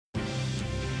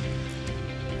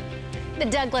The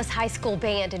Douglas High School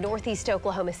Band in Northeast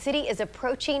Oklahoma City is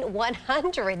approaching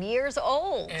 100 years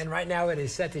old. And right now it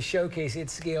is set to showcase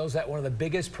its skills at one of the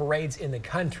biggest parades in the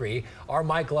country. Our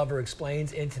Mike Glover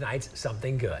explains in tonight's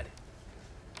Something Good.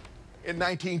 In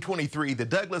 1923, the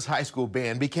Douglas High School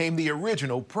Band became the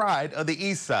original pride of the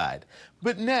East Side.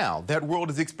 But now that world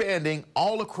is expanding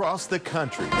all across the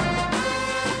country.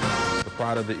 The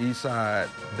pride of the East Side,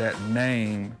 that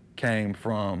name came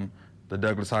from the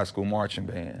Douglas High School Marching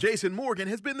Band. Jason Morgan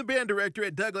has been the band director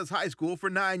at Douglas High School for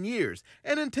 9 years.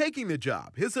 And in taking the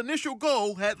job, his initial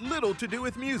goal had little to do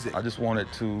with music. I just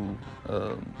wanted to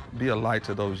be a light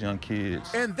to those young kids.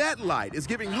 And that light is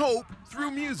giving hope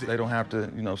through music. They don't have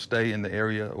to, stay in the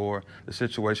area or the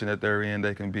situation that they're in.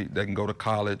 They can go to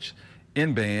college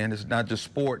in band. It's not just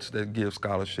sports that give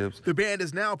scholarships. The band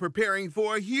is now preparing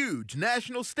for a huge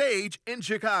national stage in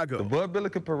Chicago. The Bud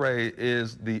Billiken Parade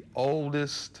is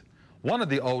one of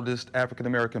the oldest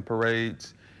African-American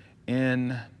parades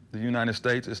in the United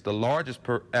States. It's the largest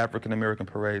African-American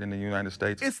parade in the United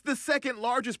States. It's the second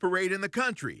largest parade in the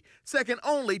country, second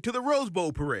only to the Rose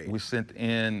Bowl parade. We sent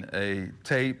in a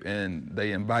tape and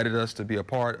they invited us to be a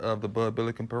part of the Bud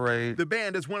Billiken Parade. The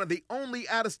band is one of the only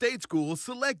out-of-state schools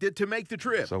selected to make the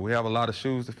trip. So we have a lot of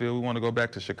shoes to fill. We want to go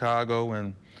back to Chicago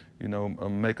and,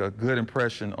 make a good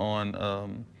impression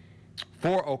on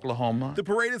for Oklahoma. The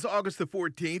parade is August the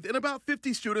 14th, and about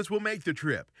 50 students will make the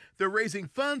trip. They're raising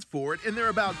funds for it, and they're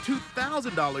about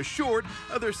 $2,000 short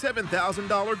of their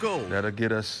 $7,000 goal. That'll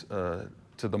get us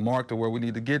to the mark to where we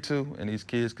need to get to, and these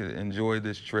kids can enjoy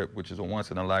this trip, which is a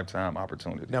once-in-a-lifetime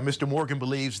opportunity. Now, Mr. Morgan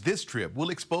believes this trip will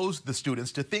expose the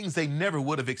students to things they never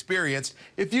would have experienced.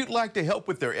 If you'd like to help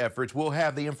with their efforts, we'll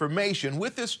have the information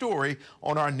with this story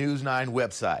on our News 9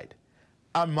 website.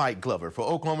 I'm Mike Glover for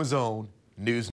Oklahoma's Own News